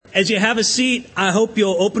As you have a seat, I hope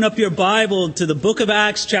you'll open up your Bible to the book of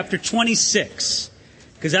Acts, chapter 26,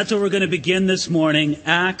 because that's where we're going to begin this morning,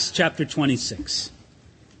 Acts chapter 26.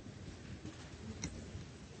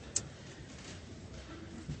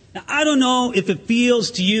 Now, I don't know if it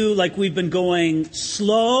feels to you like we've been going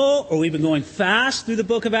slow or we've been going fast through the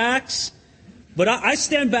book of Acts, but I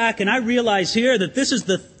stand back and I realize here that this is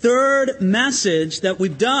the third message that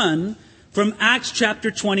we've done from Acts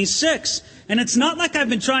chapter 26. And it's not like I've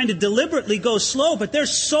been trying to deliberately go slow, but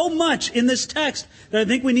there's so much in this text that I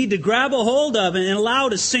think we need to grab a hold of and allow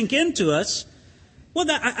to sink into us. Well,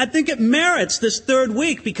 I think it merits this third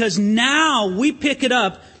week because now we pick it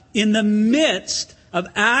up in the midst of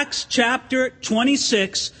Acts chapter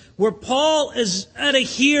 26, where Paul is at a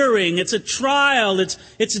hearing. It's a trial.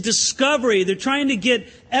 It's a discovery. They're trying to get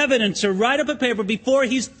evidence or write up a paper before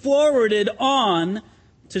he's forwarded on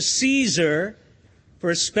to Caesar for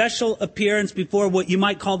a special appearance before what you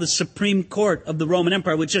might call the Supreme Court of the Roman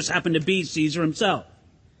Empire, which just happened to be Caesar himself.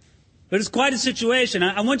 But it's quite a situation.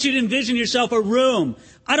 I want you to envision yourself a room.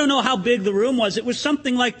 I don't know how big the room was. It was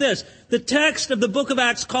something like this. The text of the book of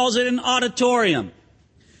Acts calls it an auditorium.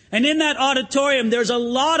 And in that auditorium, there's a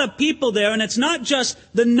lot of people there, and it's not just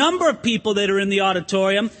the number of people that are in the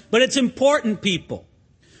auditorium, but it's important people.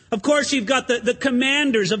 Of course, you've got the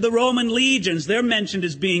commanders of the Roman legions. They're mentioned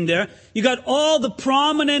as being there. You've got all the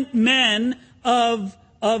prominent men of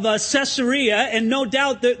Caesarea, and no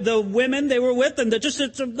doubt the women they were with, and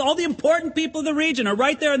all the important people of the region are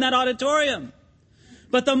right there in that auditorium.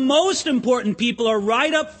 But the most important people are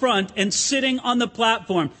right up front and sitting on the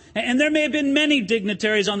platform. And there may have been many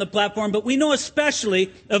dignitaries on the platform, but we know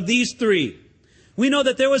especially of these three. We know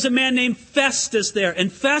that there was a man named Festus there,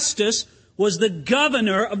 and Festus was the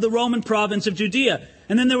governor of the Roman province of Judea.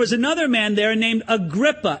 And then there was another man there named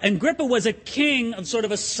Agrippa. And Agrippa was a king of sort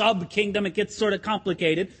of a sub-kingdom. It gets sort of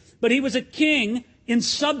complicated. But he was a king in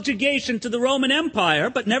subjugation to the Roman Empire,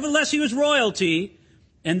 but nevertheless he was royalty.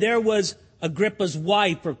 And there was Agrippa's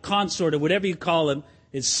wife or consort or whatever you call him,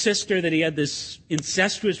 his sister that he had this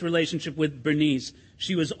incestuous relationship with, Bernice.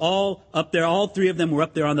 She was all up there. All three of them were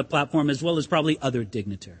up there on the platform, as well as probably other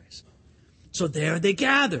dignitaries. So there they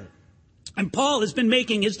gather. And Paul has been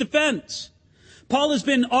making his defense. Paul has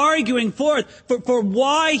been arguing for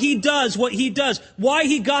why he does what he does, why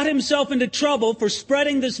he got himself into trouble for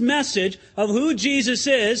spreading this message of who Jesus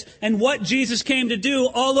is and what Jesus came to do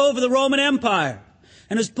all over the Roman Empire.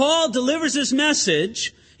 And as Paul delivers this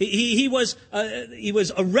message, he was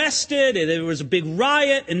arrested, and there was a big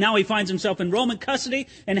riot, and now he finds himself in Roman custody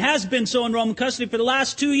and has been so in Roman custody for the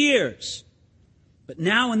last 2 years. But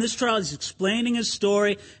now in this trial, he's explaining his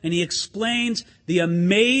story, and he explains the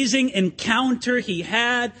amazing encounter he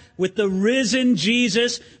had with the risen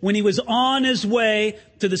Jesus when he was on his way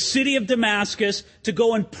to the city of Damascus to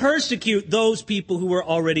go and persecute those people who were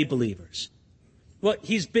already believers. Well,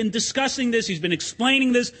 he's been discussing this, he's been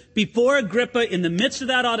explaining this before Agrippa in the midst of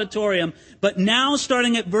that auditorium, but now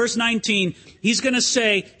starting at verse 19, he's going to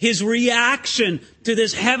say his reaction to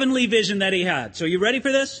this heavenly vision that he had. So are you ready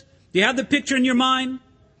for this? Do you have the picture in your mind?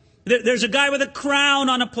 There's a guy with a crown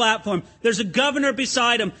on a platform. There's a governor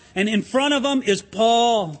beside him. And in front of him is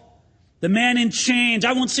Paul, the man in chains.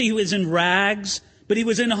 I won't say he was in rags, but he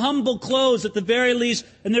was in humble clothes at the very least.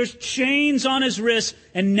 And there's chains on his wrists.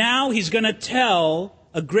 And now he's going to tell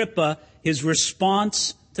Agrippa his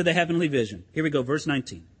response to the heavenly vision. Here we go, verse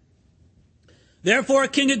 19. Therefore,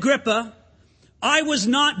 King Agrippa, I was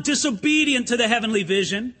not disobedient to the heavenly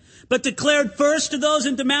vision, but declared first to those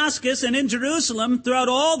in Damascus and in Jerusalem throughout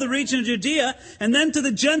all the region of Judea, and then to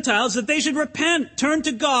the Gentiles, that they should repent, turn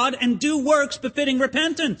to God, and do works befitting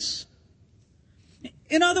repentance.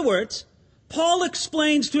 In other words, Paul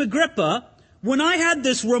explains to Agrippa, when I had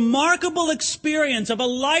this remarkable experience of a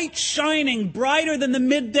light shining brighter than the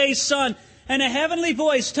midday sun, and a heavenly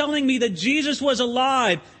voice telling me that Jesus was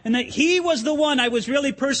alive, and that he was the one I was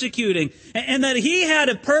really persecuting, and that he had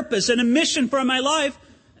a purpose and a mission for my life,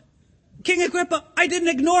 King Agrippa, I didn't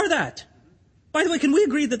ignore that. By the way, can we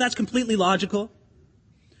agree that that's completely logical?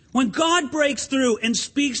 When God breaks through and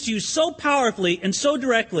speaks to you so powerfully and so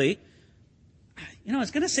directly, I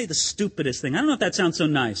was going to say the stupidest thing. I don't know if that sounds so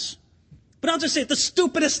nice. But I'll just say it. The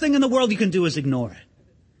stupidest thing in the world you can do is ignore it.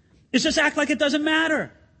 It's just act like it doesn't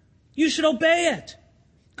matter. You should obey it.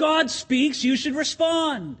 God speaks, you should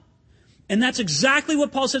respond. And that's exactly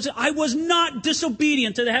what Paul says. I was not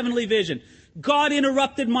disobedient to the heavenly vision. God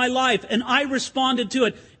interrupted my life, and I responded to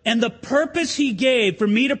it. And the purpose he gave for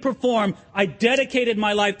me to perform, I dedicated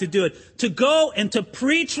my life to do it. To go and to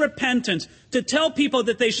preach repentance, to tell people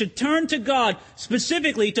that they should turn to God,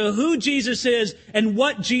 specifically to who Jesus is and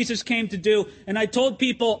what Jesus came to do. And I told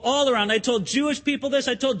people all around. I told Jewish people this.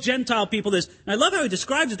 I told Gentile people this. And I love how he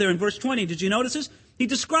describes it there in verse 20. Did you notice this? He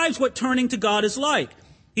describes what turning to God is like.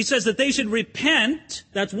 He says that they should repent.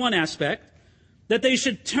 That's one aspect. That they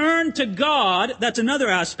should turn to God. That's another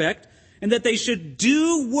aspect. And that they should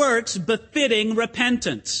do works befitting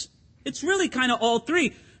repentance. It's really kind of all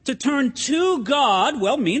three. To turn to God,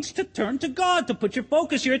 well, means to turn to God, to put your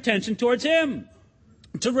focus, your attention towards Him.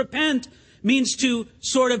 To repent means to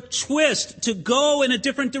sort of twist, to go in a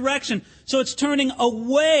different direction. So it's turning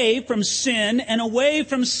away from sin and away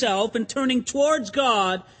from self and turning towards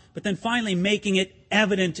God, but then finally making it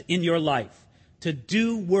evident in your life. To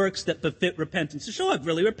do works that befit repentance. To show I've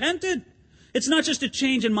really repented. It's not just a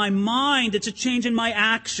change in my mind, it's a change in my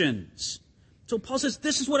actions. So Paul says,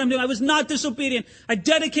 this is what I'm doing. I was not disobedient. I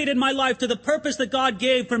dedicated my life to the purpose that God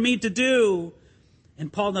gave for me to do.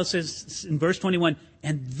 And Paul now says in verse 21,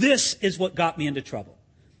 and this is what got me into trouble.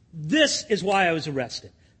 This is why I was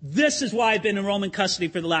arrested. This is why I've been in Roman custody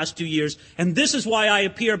for the last 2 years. And this is why I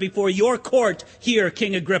appear before your court here,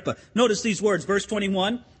 King Agrippa. Notice these words, verse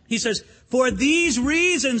 21. He says, for these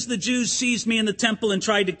reasons the Jews seized me in the temple and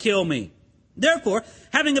tried to kill me. Therefore,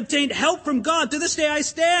 having obtained help from God, to this day I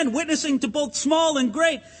stand, witnessing to both small and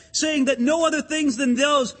great, saying that no other things than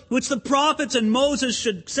those which the prophets and Moses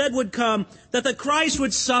said would come, that the Christ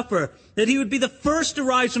would suffer, that he would be the first to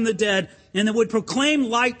rise from the dead, and that would proclaim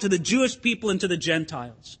light to the Jewish people and to the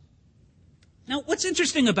Gentiles. Now, what's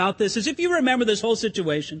interesting about this is if you remember this whole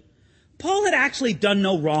situation, Paul had actually done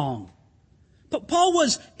no wrong. But Paul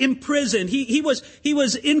was imprisoned. He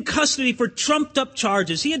was in custody for trumped up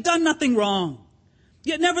charges. He had done nothing wrong.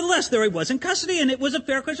 Yet nevertheless, there he was in custody, and it was a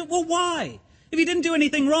fair question. Well, why? If he didn't do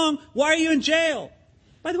anything wrong, why are you in jail?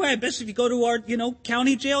 By the way, I bet if you go to our,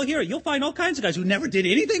 county jail here, you'll find all kinds of guys who never did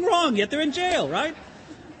anything wrong, yet they're in jail, right?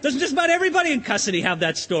 Doesn't just about everybody in custody have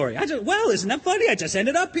that story? Well, isn't that funny? I just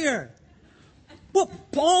ended up here. Well,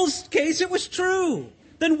 Paul's case, it was true.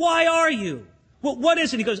 Then why are you? Well, what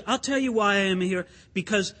is it? He goes, I'll tell you why I am here.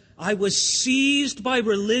 Because I was seized by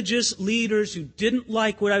religious leaders who didn't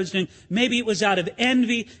like what I was doing. Maybe it was out of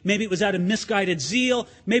envy. Maybe it was out of misguided zeal.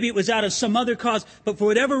 Maybe it was out of some other cause. But for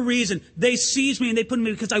whatever reason, they seized me and they put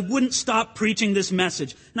me because I wouldn't stop preaching this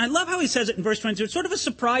message. And I love how he says it in verse 22. It's sort of a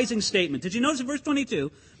surprising statement. Did you notice in verse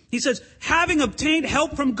 22? He says, having obtained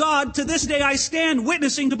help from God, to this day I stand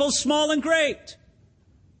witnessing to both small and great.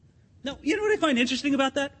 Now, you know what I find interesting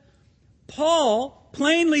about that? Paul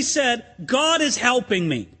plainly said, God is helping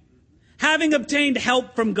me, having obtained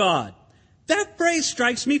help from God. That phrase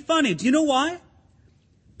strikes me funny. Do you know why?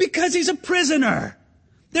 Because he's a prisoner.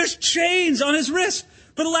 There's chains on his wrist.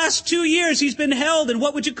 For the last 2 years, he's been held in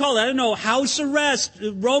what would you call it? I don't know, house arrest,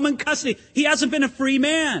 Roman custody. He hasn't been a free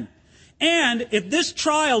man. And if this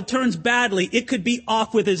trial turns badly, it could be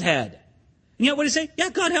off with his head. And yet what does he say? Yeah,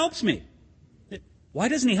 God helps me. Why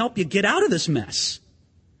doesn't he help you get out of this mess?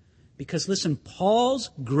 Because listen, Paul's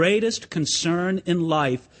greatest concern in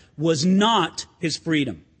life was not his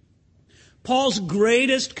freedom. Paul's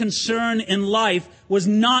greatest concern in life was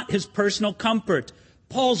not his personal comfort.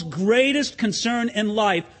 Paul's greatest concern in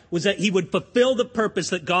life was that he would fulfill the purpose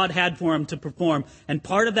that God had for him to perform. And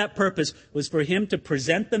part of that purpose was for him to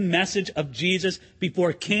present the message of Jesus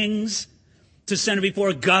before kings, to present it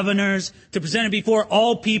before governors, to present it before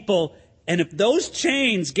all people. And if those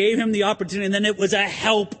chains gave him the opportunity, then it was a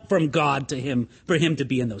help from God to him, for him to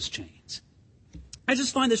be in those chains. I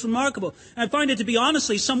just find this remarkable. And I find it to be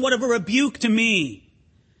honestly somewhat of a rebuke to me.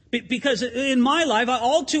 Because in my life,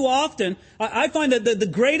 all too often, I find that the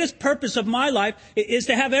greatest purpose of my life is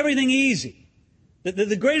to have everything easy.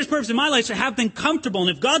 The greatest purpose of my life is to have things comfortable. And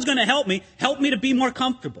if God's going to help me to be more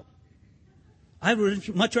comfortable. I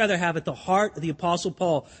would much rather have at the heart of the Apostle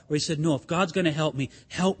Paul, where he said, no, if God's going to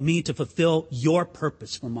help me to fulfill your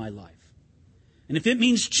purpose for my life. And if it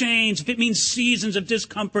means change, if it means seasons of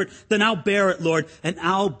discomfort, then I'll bear it, Lord, and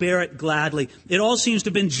I'll bear it gladly. It all seems to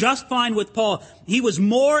have been just fine with Paul. He was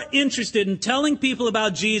more interested in telling people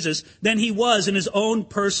about Jesus than he was in his own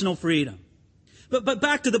personal freedom. But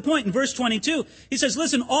back to the point in verse 22, he says,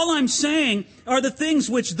 listen, all I'm saying are the things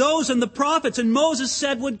which those and the prophets and Moses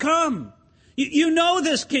said would come. You know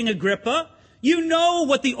this, King Agrippa. You know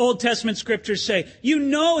what the Old Testament scriptures say. You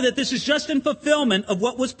know that this is just in fulfillment of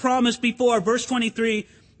what was promised before. Verse 23,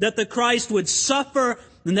 that the Christ would suffer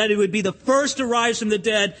and that he would be the first to rise from the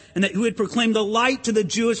dead and that he would proclaim the light to the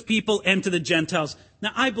Jewish people and to the Gentiles.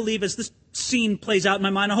 Now, I believe as this scene plays out in my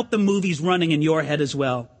mind. I hope the movie's running in your head as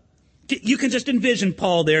well. You can just envision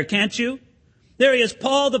Paul there, can't you? There he is,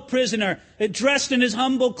 Paul the prisoner, dressed in his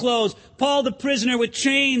humble clothes. Paul the prisoner with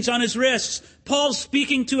chains on his wrists. Paul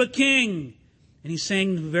speaking to a king. And he's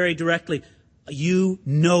saying very directly, you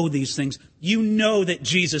know these things. You know that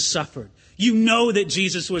Jesus suffered. You know that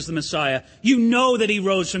Jesus was the Messiah. You know that he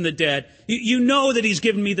rose from the dead. You know that he's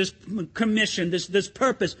given me this commission, this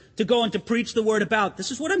purpose to go and to preach the word about. This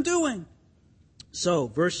is what I'm doing. So,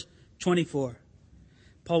 verse 24.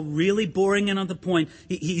 Paul really boring in on the point.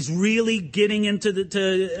 He's really getting into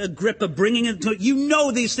to Agrippa, bringing it to, you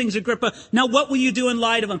know these things, Agrippa. Now what will you do in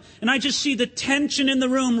light of them? And I just see the tension in the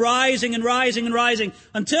room rising and rising and rising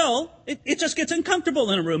until it just gets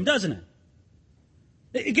uncomfortable in a room, doesn't it?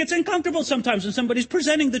 It gets uncomfortable sometimes when somebody's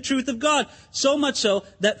presenting the truth of God. So much so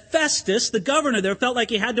that Festus, the governor there, felt like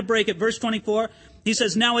he had to break it. Verse 24. He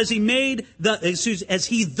says, now as he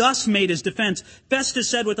thus made his defense, Festus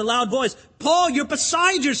said with a loud voice, Paul, you're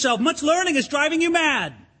beside yourself. Much learning is driving you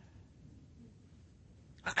mad.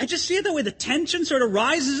 I just see it that way. The tension sort of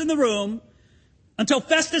rises in the room until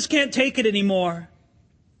Festus can't take it anymore.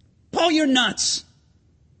 Paul, you're nuts.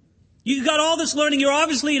 You got all this learning. You're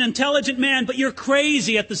obviously an intelligent man, but you're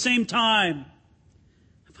crazy at the same time.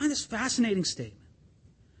 I find this fascinating statement.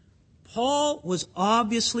 Paul was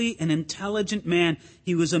obviously an intelligent man.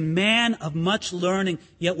 He was a man of much learning.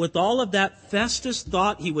 Yet with all of that, Festus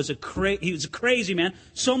thought he was a crazy man,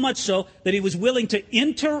 so much so that he was willing to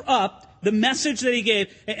interrupt the message that he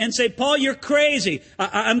gave and say, Paul, you're crazy.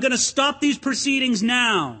 I'm going to stop these proceedings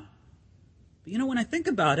now. But you know, when I think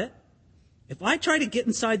about it, if I try to get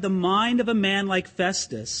inside the mind of a man like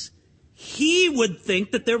Festus, he would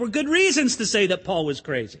think that there were good reasons to say that Paul was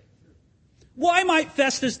crazy. Why might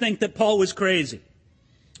Festus think that Paul was crazy?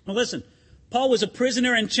 Well, listen, Paul was a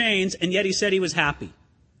prisoner in chains, and yet he said he was happy.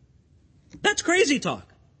 That's crazy talk.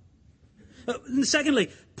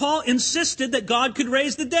 Secondly, Paul insisted that God could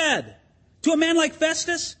raise the dead. To a man like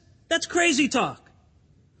Festus, that's crazy talk.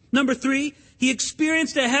 Number 3, he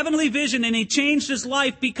experienced a heavenly vision, and he changed his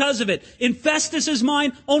life because of it. In Festus's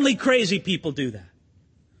mind, only crazy people do that.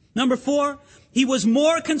 Number 4, he was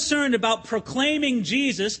more concerned about proclaiming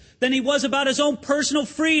Jesus than he was about his own personal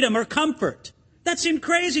freedom or comfort. That seemed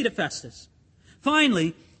crazy to Festus.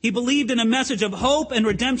 Finally, he believed in a message of hope and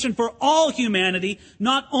redemption for all humanity,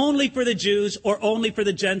 not only for the Jews or only for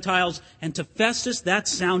the Gentiles. And to Festus, that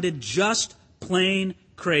sounded just plain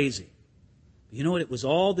crazy. But you know what? It was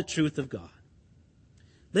all the truth of God.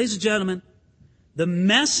 Ladies and gentlemen, the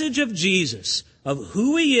message of Jesus, of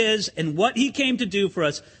who he is and what he came to do for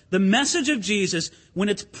us, the message of Jesus, when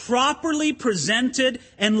it's properly presented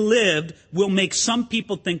and lived, will make some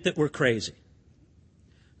people think that we're crazy.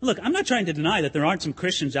 Look, I'm not trying to deny that there aren't some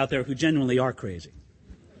Christians out there who genuinely are crazy.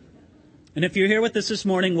 And if you're here with us this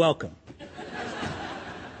morning, welcome.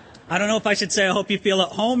 I don't know if I should say I hope you feel at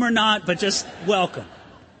home or not, but just welcome.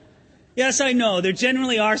 Yes, I know, there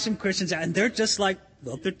generally are some Christians out, and they're just like,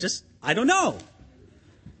 well, they're just, I don't know.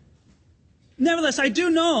 Nevertheless, I do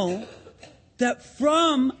know that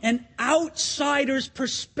from an outsider's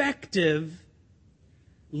perspective,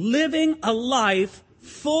 living a life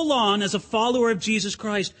full on as a follower of Jesus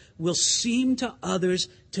Christ will seem to others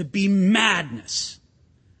to be madness.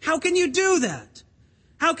 How can you do that?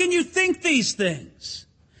 How can you think these things?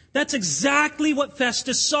 That's exactly what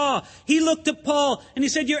Festus saw. He looked at Paul and he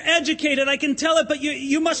said, you're educated, I can tell it, but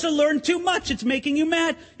you must have learned too much. It's making you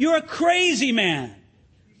mad. You're a crazy man.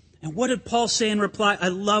 And what did Paul say in reply? I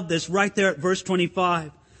love this right there at verse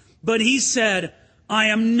 25. But he said, I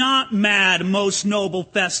am not mad, most noble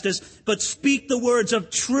Festus, but speak the words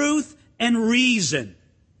of truth and reason.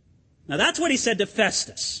 Now that's what he said to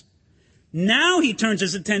Festus. Now he turns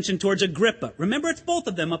his attention towards Agrippa. Remember, it's both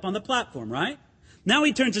of them up on the platform, right? Now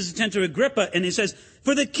he turns his attention to Agrippa and he says,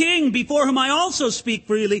 for the king, before whom I also speak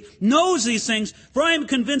freely, knows these things, for I am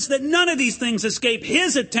convinced that none of these things escape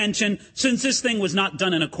his attention, since this thing was not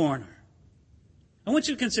done in a corner. I want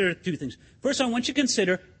you to consider 2 things. First, I want you to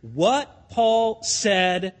consider what Paul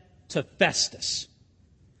said to Festus.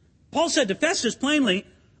 Paul said to Festus plainly,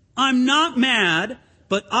 I'm not mad,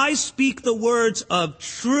 but I speak the words of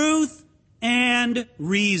truth and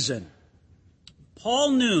reason.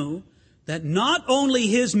 Paul knew that not only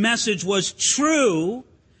his message was true,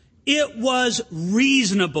 it was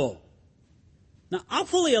reasonable. Now, I'll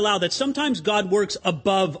fully allow that sometimes God works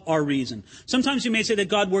above our reason. Sometimes you may say that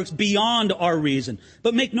God works beyond our reason.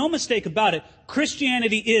 But make no mistake about it,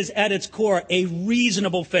 Christianity is at its core a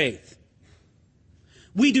reasonable faith.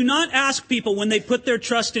 We do not ask people when they put their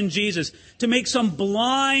trust in Jesus to make some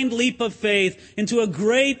blind leap of faith into a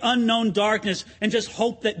great unknown darkness and just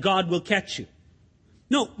hope that God will catch you.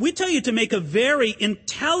 No, we tell you to make a very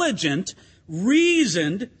intelligent,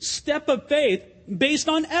 reasoned step of faith based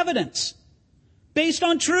on evidence, based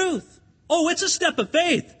on truth. Oh, it's a step of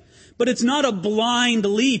faith, but it's not a blind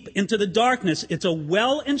leap into the darkness. It's a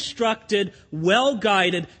well-instructed,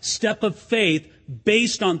 well-guided step of faith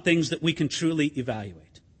based on things that we can truly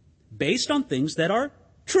evaluate, based on things that are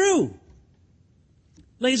true.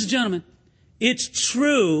 Ladies and gentlemen, it's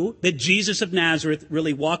true that Jesus of Nazareth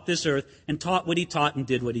really walked this earth and taught what he taught and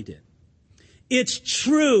did what he did. It's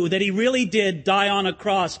true that he really did die on a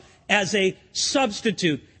cross as a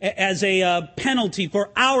substitute, as a penalty for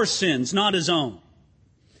our sins, not his own.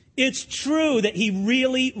 It's true that he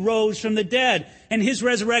really rose from the dead, and his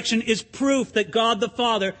resurrection is proof that God the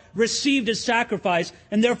Father received his sacrifice,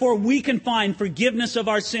 and therefore we can find forgiveness of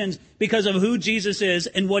our sins because of who Jesus is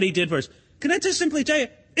and what he did for us. Can I just simply tell you,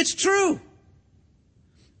 it's true.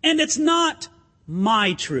 And it's not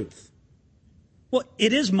my truth. Well,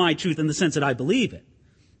 it is my truth in the sense that I believe it.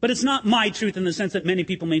 But it's not my truth in the sense that many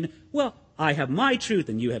people mean, well, I have my truth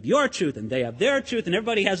and you have your truth and they have their truth and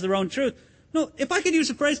everybody has their own truth. No, if I could use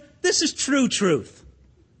a phrase, this is true truth.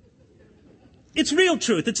 It's real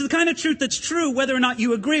truth. It's the kind of truth that's true whether or not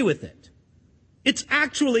you agree with it. It's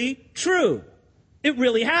actually true. It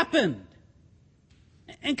really happened.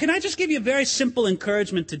 And can I just give you a very simple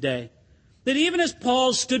encouragement today? That even as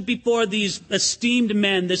Paul stood before these esteemed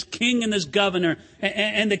men, this king and this governor,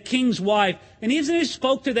 and the king's wife, and even as he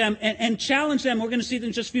spoke to them and challenged them, we're going to see this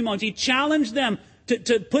in just a few moments, he challenged them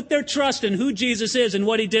to put their trust in who Jesus is and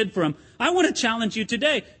what he did for them. I want to challenge you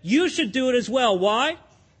today. You should do it as well. Why?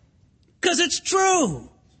 Because it's true.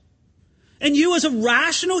 And you as a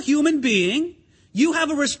rational human being, you have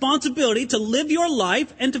a responsibility to live your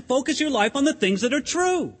life and to focus your life on the things that are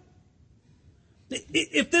true.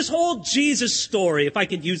 If this whole Jesus story, if I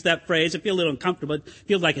could use that phrase, I feel a little uncomfortable, it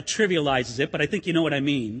feels like it trivializes it, but I think you know what I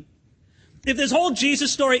mean. If this whole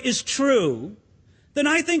Jesus story is true, then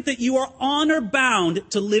I think that you are honor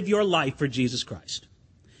bound to live your life for Jesus Christ.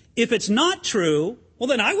 If it's not true, well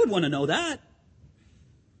then I would want to know that.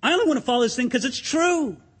 I only want to follow this thing because it's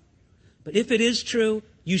true. But if it is true,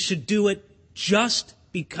 you should do it just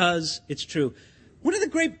because it's true. One of the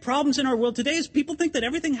great problems in our world today is people think that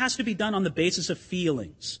everything has to be done on the basis of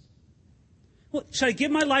feelings. Well, should I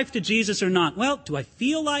give my life to Jesus or not? Well, do I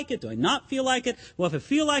feel like it? Do I not feel like it? Well, if I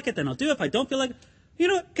feel like it, then I'll do it. If I don't feel like it, you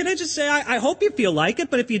know, can I just say, I hope you feel like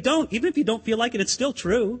it, but if you don't, even if you don't feel like it, it's still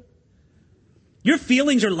true. Your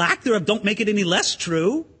feelings or lack thereof don't make it any less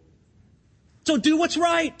true. So do what's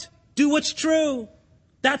right. Do what's true.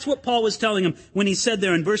 That's what Paul was telling him when he said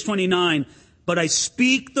there in verse 29, but I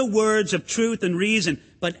speak the words of truth and reason.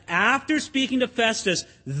 But after speaking to Festus,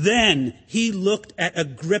 then he looked at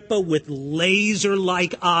Agrippa with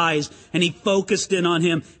laser-like eyes, and he focused in on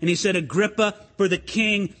him. And he said, Agrippa, for the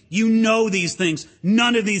king, you know these things.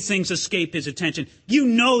 None of these things escape his attention. You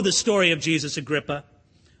know the story of Jesus, Agrippa.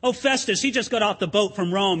 Oh, Festus, he just got off the boat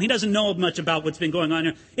from Rome. He doesn't know much about what's been going on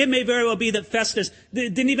here. It may very well be that Festus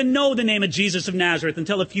didn't even know the name of Jesus of Nazareth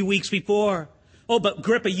until a few weeks before. Oh, but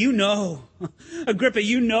Agrippa, you know. Agrippa,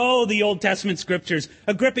 you know the Old Testament scriptures.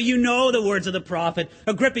 Agrippa, you know the words of the prophet.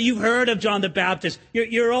 Agrippa, you've heard of John the Baptist.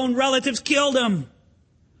 Your own relatives killed him.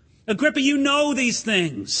 Agrippa, you know these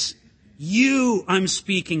things. You I'm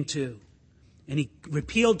speaking to. And he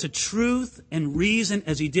appealed to truth and reason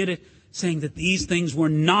as he did it, saying that these things were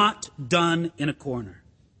not done in a corner.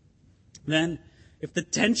 Then, if the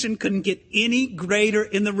tension couldn't get any greater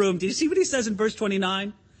in the room, do you see what he says in verse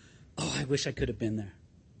 29? Oh, I wish I could have been there.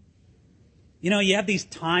 You know, you have these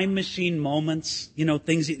time machine moments, you know,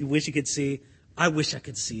 things that you wish you could see. I wish I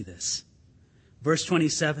could see this. Verse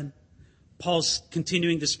 27, Paul's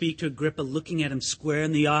continuing to speak to Agrippa, looking at him square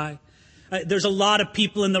in the eye. There's a lot of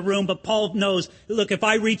people in the room, but Paul knows, look, if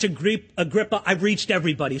I reach Agrippa, I've reached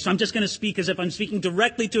everybody. So I'm just going to speak as if I'm speaking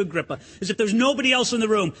directly to Agrippa, as if there's nobody else in the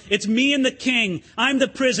room. It's me and the king. I'm the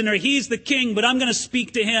prisoner. He's the king, but I'm going to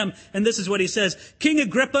speak to him. And this is what he says. King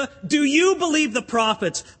Agrippa, do you believe the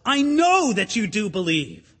prophets? I know that you do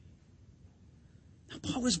believe. Now,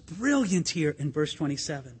 Paul was brilliant here in verse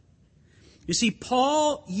 27. You see,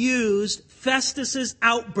 Paul used Festus's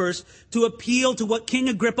outburst to appeal to what King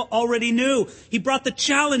Agrippa already knew. He brought the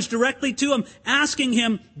challenge directly to him, asking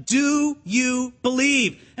him, do you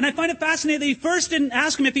believe? And I find it fascinating that he first didn't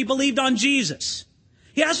ask him if he believed on Jesus.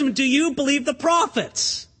 He asked him, do you believe the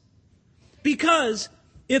prophets? Because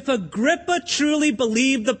if Agrippa truly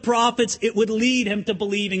believed the prophets, it would lead him to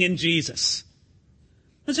believing in Jesus.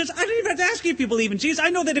 It says, I don't even have to ask you if you believe in Jesus. I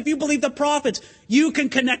know that if you believe the prophets, you can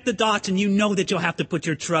connect the dots and you know that you'll have to put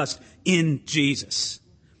your trust in Jesus.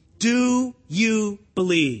 Do you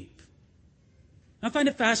believe? I find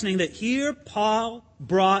it fascinating that here Paul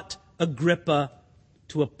brought Agrippa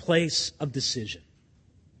to a place of decision.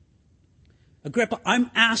 Agrippa,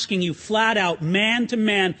 I'm asking you flat out, man to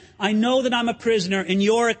man, I know that I'm a prisoner and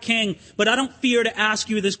you're a king, but I don't fear to ask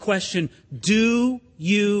you this question. Do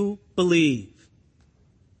you believe?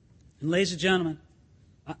 And ladies and gentlemen,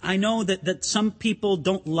 I know that some people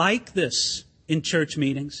don't like this in church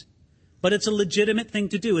meetings, but it's a legitimate thing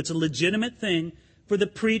to do. It's a legitimate thing for the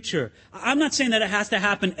preacher. I'm not saying that it has to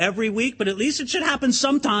happen every week, but at least it should happen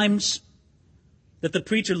sometimes, that the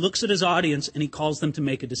preacher looks at his audience and he calls them to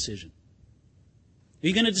make a decision. Are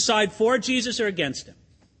you going to decide for Jesus or against him?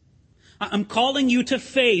 I'm calling you to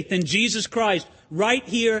faith in Jesus Christ right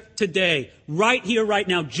here today, right here, right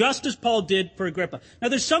now, just as Paul did for Agrippa. Now,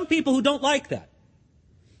 there's some people who don't like that.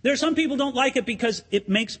 There are some people who don't like it because it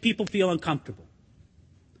makes people feel uncomfortable.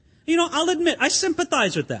 You know, I'll admit, I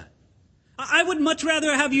sympathize with that. I would much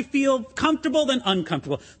rather have you feel comfortable than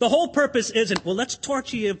uncomfortable. The whole purpose isn't, well, let's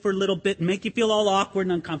torture you for a little bit and make you feel all awkward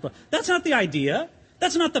and uncomfortable. That's not the idea.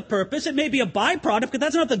 That's not the purpose. It may be a byproduct, but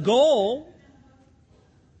that's not the goal.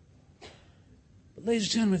 But ladies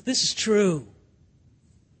and gentlemen, if this is true,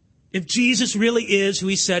 if Jesus really is who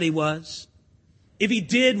he said he was, if he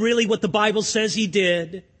did really what the Bible says he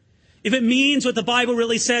did, if it means what the Bible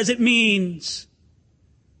really says it means,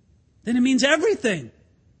 then it means everything.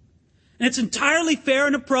 And it's entirely fair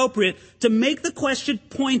and appropriate to make the question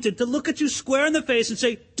pointed, to look at you square in the face and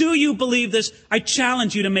say, do you believe this? I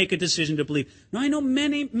challenge you to make a decision to believe. Now, I know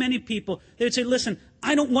many, many people, they would say, listen,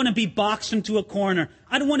 I don't want to be boxed into a corner.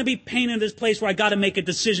 I don't want to be painted in this place where I got to make a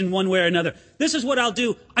decision one way or another. This is what I'll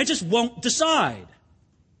do. I just won't decide.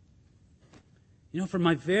 You know, from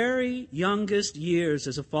my very youngest years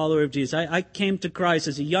as a follower of Jesus, I came to Christ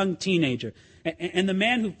as a young teenager. And the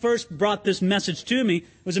man who first brought this message to me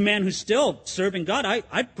was a man who's still serving God.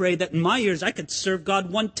 I prayed that in my years I could serve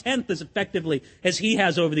God 1/10 as effectively as he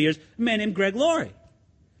has over the years. A man named Greg Laurie.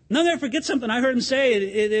 And I'll never forget something I heard him say.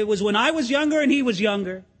 It was when I was younger and he was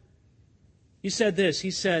younger. He said this.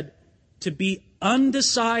 He said, to be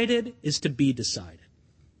undecided is to be decided.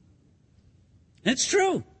 And it's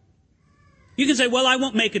true. You can say, well, I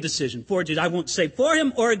won't make a decision for Jesus. I won't say for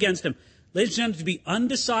him or against him. Ladies and gentlemen, to be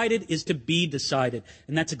undecided is to be decided.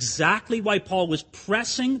 And that's exactly why Paul was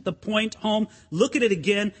pressing the point home. Look at it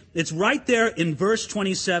again. It's right there in verse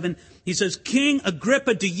 27. He says, King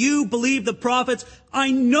Agrippa, do you believe the prophets?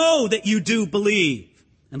 I know that you do believe.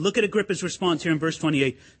 And look at Agrippa's response here in verse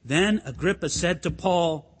 28. Then Agrippa said to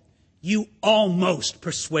Paul, you almost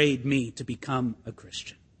persuade me to become a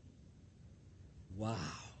Christian. Wow.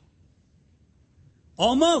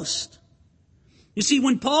 Almost. You see,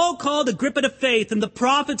 when Paul called Agrippa to faith and the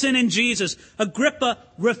prophets in Jesus, Agrippa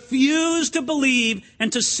refused to believe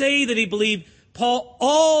and to say that he believed. Paul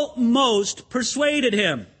almost persuaded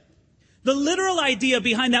him. The literal idea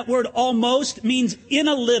behind that word almost means in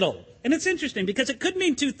a little. And it's interesting because it could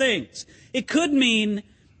mean two things. It could mean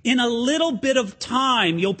in a little bit of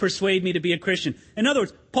time you'll persuade me to be a Christian. In other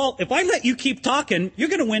words, Paul, if I let you keep talking, you're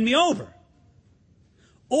going to win me over.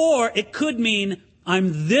 Or it could mean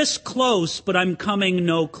I'm this close, but I'm coming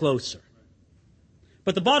no closer.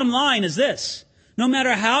 But the bottom line is this. No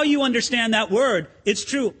matter how you understand that word, it's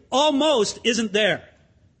true. Almost isn't there.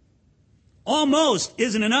 Almost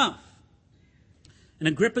isn't enough. And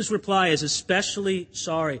Agrippa's reply is especially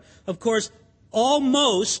sorry. Of course,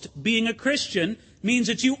 almost being a Christian means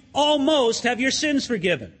that you almost have your sins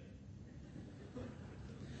forgiven.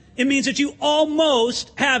 It means that you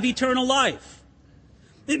almost have eternal life.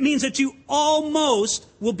 It means that you almost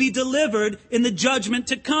will be delivered in the judgment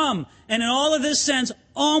to come. And in all of this sense,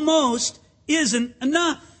 almost isn't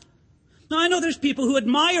enough. Now, I know there's people who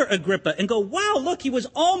admire Agrippa and go, wow, look, he was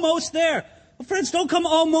almost there. Well, friends, don't come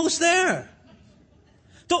almost there.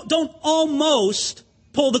 Don't almost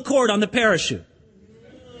pull the cord on the parachute.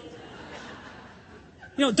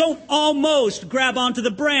 You know, don't almost grab onto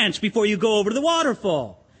the branch before you go over to the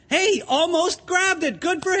waterfall. Hey, almost grabbed it.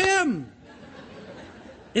 Good for him.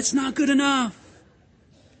 It's not good enough.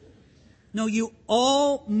 No, you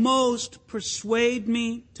almost persuade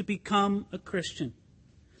me to become a Christian.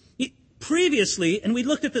 Previously, and we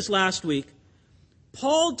looked at this last week,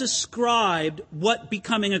 Paul described what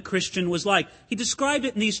becoming a Christian was like. He described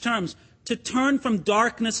it in these terms: to turn from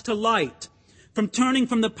darkness to light, from turning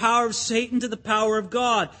from the power of Satan to the power of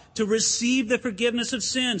God, to receive the forgiveness of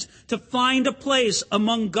sins, to find a place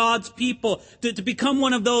among God's people, to become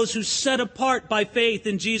one of those who's set apart by faith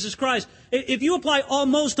in Jesus Christ. If you apply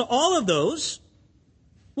almost to all of those,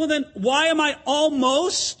 well then, why am I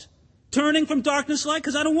almost turning from darkness to light?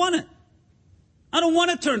 Because I don't want it. I don't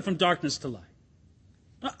want to turn from darkness to light.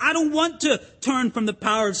 I don't want to turn from the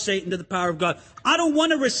power of Satan to the power of God. I don't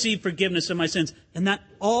want to receive forgiveness of my sins. And that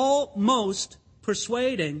almost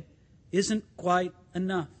persuading isn't quite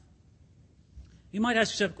enough. You might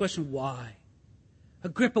ask yourself a question, why?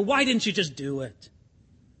 Agrippa, why didn't you just do it?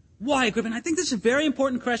 Why, Agrippa? And I think this is a very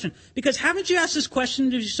important question. Because haven't you asked this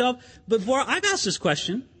question to yourself before? I've asked this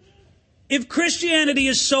question. If Christianity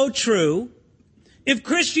is so true, if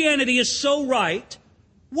Christianity is so right,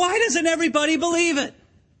 why doesn't everybody believe it?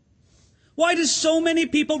 Why do so many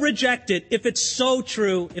people reject it if it's so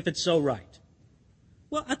true, if it's so right?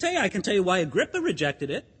 Well, I'll tell you, I can tell you why Agrippa rejected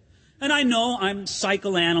it. And I know I'm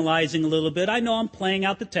psychoanalyzing a little bit. I know I'm playing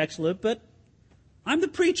out the text a little bit. But I'm the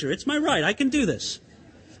preacher. It's my right. I can do this.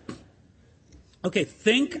 Okay,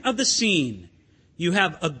 think of the scene. You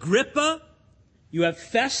have Agrippa, you have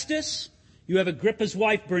Festus, you have Agrippa's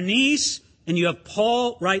wife Bernice, and you have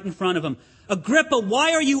Paul right in front of him. Agrippa,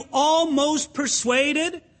 why are you almost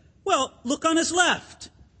persuaded? Well, look on his left.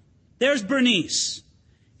 There's Bernice,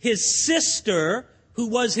 his sister, who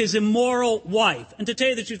was his immoral wife. And to tell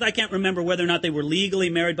you the truth, I can't remember whether or not they were legally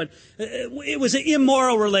married, but it was an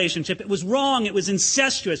immoral relationship. It was wrong. It was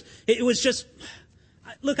incestuous. It was just,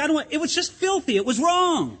 look, it was just filthy. It was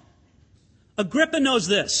wrong. Agrippa knows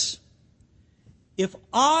this. If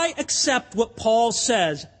I accept what Paul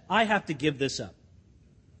says, I have to give this up.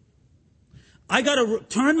 I got to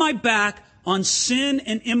turn my back on sin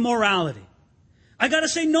and immorality. I got to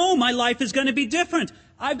say, no, my life is going to be different.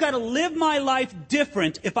 I've got to live my life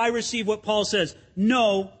different if I receive what Paul says.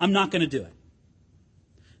 No, I'm not going to do it.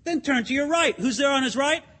 Then turn to your right. Who's there on his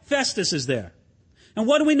right? Festus is there. And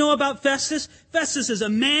what do we know about Festus? Festus is a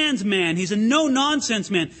man's man. He's a no-nonsense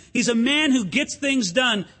man. He's a man who gets things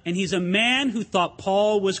done, and he's a man who thought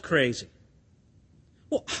Paul was crazy.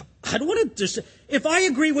 Well, I don't want to just, if I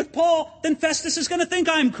agree with Paul, then Festus is going to think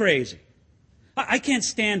I'm crazy. I can't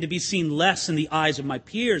stand to be seen less in the eyes of my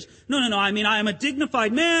peers. No. I mean, I am a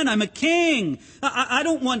dignified man. I'm a king. I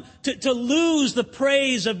don't want to lose the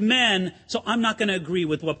praise of men, so I'm not going to agree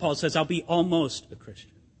with what Paul says. I'll be almost a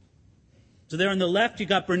Christian. So there on the left, you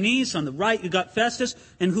got Bernice. On the right, you got Festus.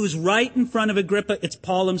 And who's right in front of Agrippa? It's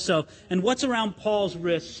Paul himself. And what's around Paul's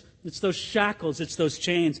wrists? It's those shackles. It's those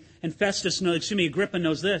chains. And Agrippa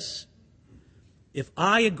knows this. If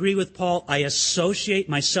I agree with Paul, I associate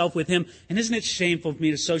myself with him. And isn't it shameful for me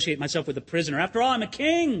to associate myself with a prisoner? After all, I'm a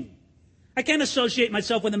king. I can't associate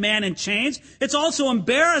myself with a man in chains. It's also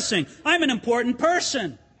embarrassing. I'm an important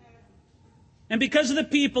person. And because of the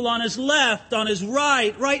people on his left, on his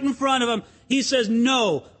right in front of him, he says,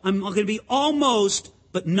 no, I'm going to be almost,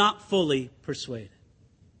 but not fully persuaded.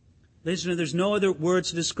 Ladies and gentlemen, there's no other words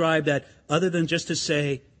to describe that other than just to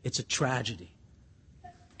say it's a tragedy.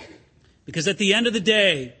 Because at the end of the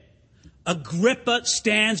day, Agrippa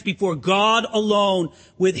stands before God alone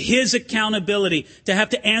with his accountability to have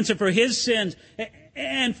to answer for his sins.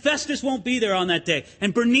 And Festus won't be there on that day.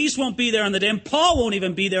 And Bernice won't be there on the day. And Paul won't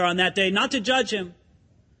even be there on that day, not to judge him.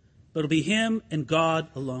 But it'll be him and God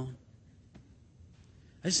alone.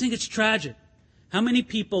 I just think it's tragic how many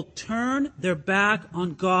people turn their back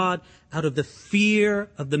on God out of the fear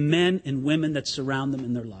of the men and women that surround them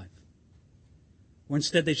in their life. Or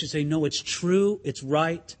instead they should say, no, it's true, it's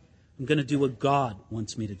right, I'm going to do what God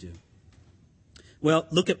wants me to do. Well,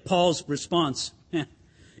 look at Paul's response.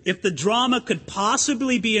 If the drama could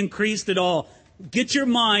possibly be increased at all, get your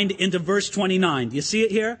mind into verse 29. Do you see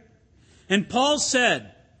it here? And Paul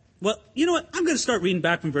said, well, you know what? I'm going to start reading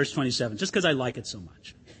back from verse 27, just because I like it so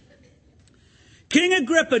much. King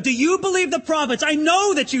Agrippa, do you believe the prophets? I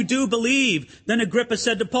know that you do believe. Then Agrippa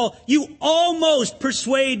said to Paul, you almost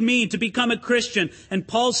persuade me to become a Christian. And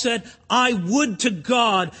Paul said, I would to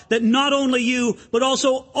God that not only you, but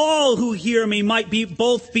also all who hear me might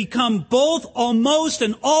become both almost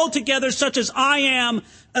and altogether such as I am,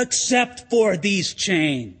 except for these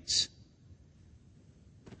chains.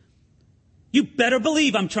 You better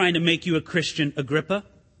believe I'm trying to make you a Christian, Agrippa.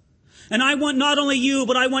 And I want not only you,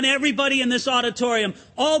 but I want everybody in this auditorium,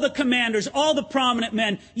 all the commanders, all the prominent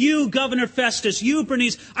men, you, Governor Festus, you,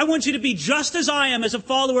 Bernice, I want you to be just as I am as a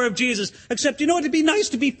follower of Jesus. Except, you know, it'd be nice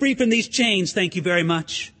to be free from these chains. Thank you very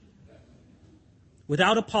much.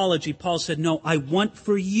 Without apology, Paul said, no, I want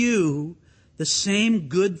for you the same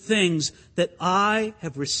good things that I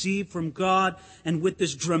have received from God. And with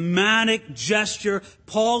this dramatic gesture,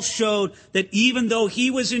 Paul showed that even though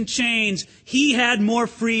he was in chains, he had more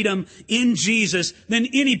freedom in Jesus than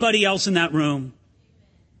anybody else in that room.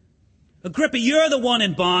 Agrippa, you're the one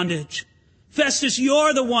in bondage. Festus,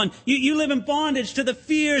 you're the one. You live in bondage to the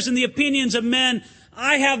fears and the opinions of men.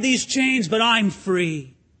 I have these chains, but I'm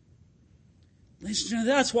free. Ladies and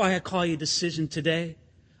gentlemen, that's why I call you Decision today.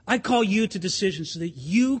 I call you to decision so that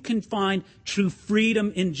you can find true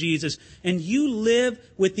freedom in Jesus. And you live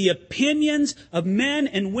with the opinions of men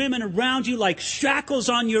and women around you like shackles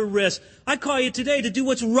on your wrist. I call you today to do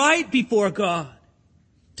what's right before God.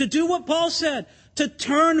 To do what Paul said. To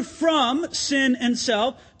turn from sin and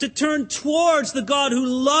self. To turn towards the God who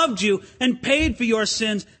loved you and paid for your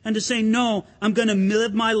sins. And to say, no, I'm going to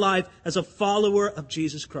live my life as a follower of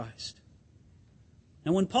Jesus Christ.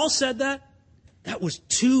 And when Paul said that, that was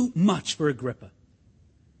too much for Agrippa.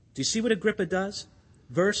 Do you see what Agrippa does?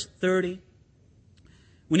 Verse 30.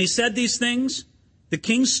 When he said these things, the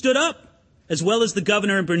king stood up, as well as the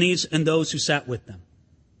governor and Bernice and those who sat with them.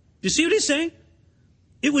 Do you see what he's saying?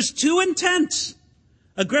 It was too intense.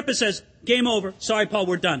 Agrippa says, game over. Sorry, Paul,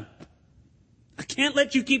 we're done. I can't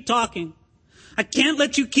let you keep talking. I can't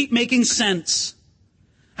let you keep making sense.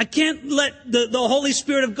 I can't let the Holy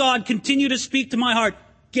Spirit of God continue to speak to my heart.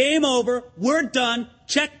 Game over. We're done.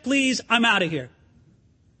 Check, please. I'm out of here.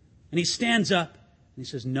 And he stands up and he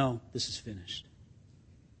says, no, this is finished.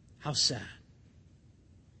 How sad.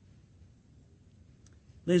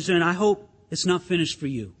 Ladies and gentlemen, I hope it's not finished for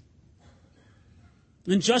you.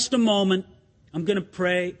 In just a moment, I'm going to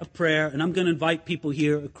pray a prayer and I'm going to invite people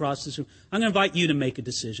here across this room. I'm going to invite you to make a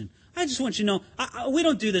decision. I just want you to know, we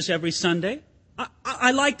don't do this every Sunday.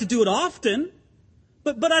 I like to do it often.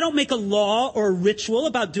 But I don't make a law or a ritual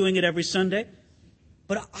about doing it every Sunday.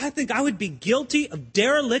 But I think I would be guilty of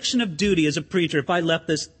dereliction of duty as a preacher if I left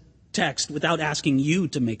this text without asking you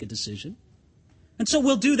to make a decision. And so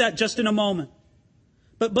we'll do that just in a moment.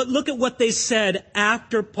 But look at what they said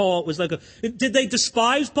after Paul was like, did they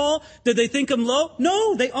despise Paul? Did they think him low?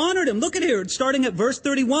 No, they honored him. Look at here, starting at verse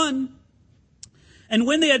 31. And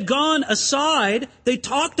when they had gone aside, they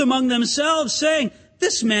talked among themselves, saying,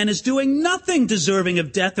 this man is doing nothing deserving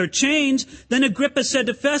of death or chains. Then Agrippa said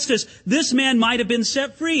to Festus, this man might have been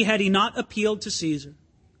set free had he not appealed to Caesar.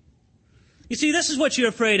 You see, this is what you're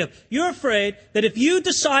afraid of. You're afraid that if you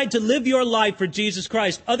decide to live your life for Jesus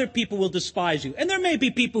Christ, other people will despise you. And there may be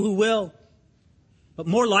people who will. But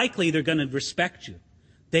more likely, they're going to respect you.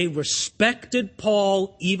 They respected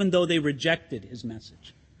Paul even though they rejected his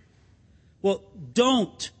message. Well,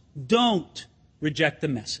 don't reject the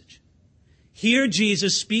message. Here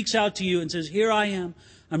Jesus speaks out to you and says, here I am.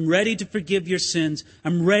 I'm ready to forgive your sins.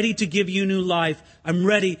 I'm ready to give you new life. I'm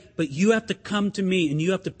ready, but you have to come to me and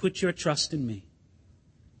you have to put your trust in me.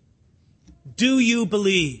 Do you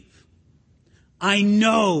believe? I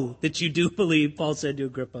know that you do believe, Paul said to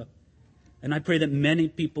Agrippa. And I pray that many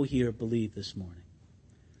people here believe this morning.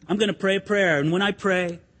 I'm going to pray a prayer, and when I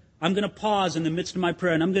pray, I'm going to pause in the midst of my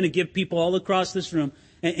prayer, and I'm going to give people all across this room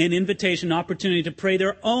an invitation, an opportunity to pray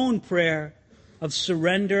their own prayer of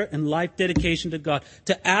surrender and life dedication to God,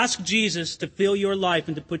 to ask Jesus to fill your life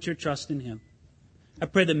and to put your trust in Him. I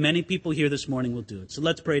pray that many people here this morning will do it. So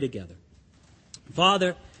let's pray together.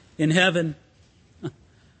 Father in heaven,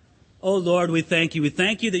 oh Lord, we thank you. We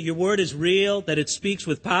thank you that your word is real, that it speaks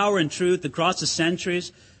with power and truth across the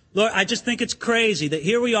centuries. Lord, I just think it's crazy that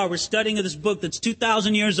here we are, we're studying this book that's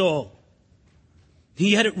 2,000 years old.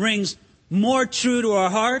 Yet it rings more true to our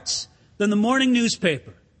hearts than the morning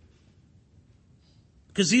newspaper.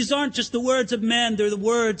 Because these aren't just the words of men, they're the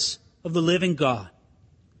words of the living God.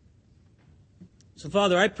 So,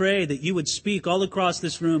 Father, I pray that you would speak all across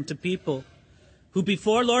this room to people who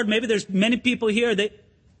before, Lord, maybe there's many people here that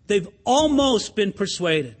they've almost been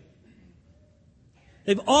persuaded.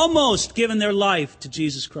 They've almost given their life to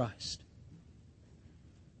Jesus Christ.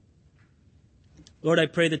 Lord, I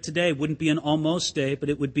pray that today wouldn't be an almost day, but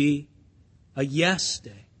it would be a yes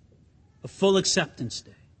day, a full acceptance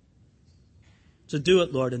day. So do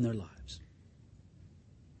it, Lord, in their lives.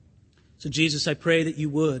 So Jesus, I pray that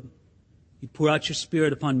you'd pour out your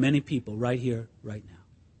Spirit upon many people right here, right now.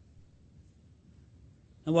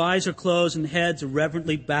 And while eyes are closed and heads are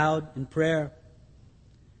reverently bowed in prayer,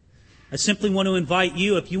 I simply want to invite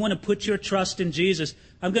you, if you want to put your trust in Jesus,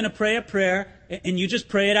 I'm going to pray a prayer, and you just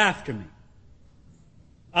pray it after me.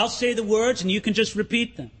 I'll say the words, and you can just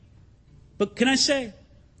repeat them. But can I say,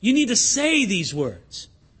 you need to say these words,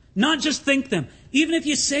 not just think them. Even if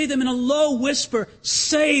you say them in a low whisper,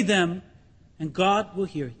 say them, and God will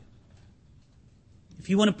hear you. if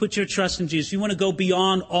you want to put your trust in Jesus, if you want to go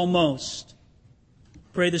beyond almost,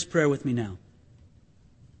 pray this prayer with me now.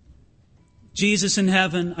 Jesus in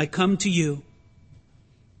heaven, I come to you,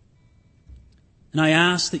 and I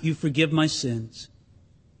ask that you forgive my sins.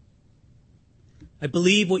 I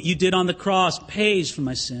believe what you did on the cross pays for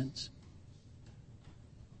my sins.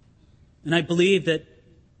 And I believe that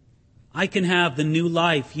I can have the new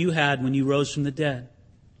life you had when you rose from the dead.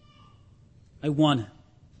 I want it.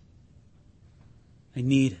 I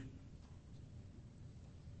need it.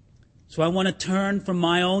 So I want to turn from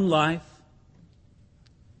my own life.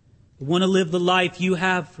 I want to live the life you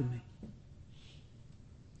have for me.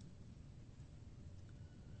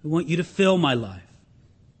 I want you to fill my life.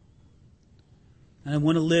 And I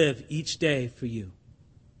want to live each day for you.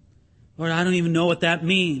 Lord, I don't even know what that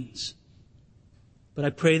means. But I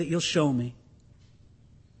pray that you'll show me.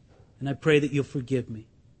 And I pray that you'll forgive me.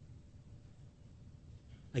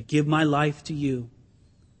 I give my life to you.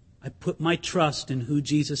 I put my trust in who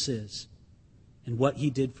Jesus is and what he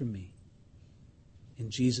did for me. In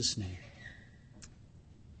Jesus' name,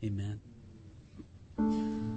 amen.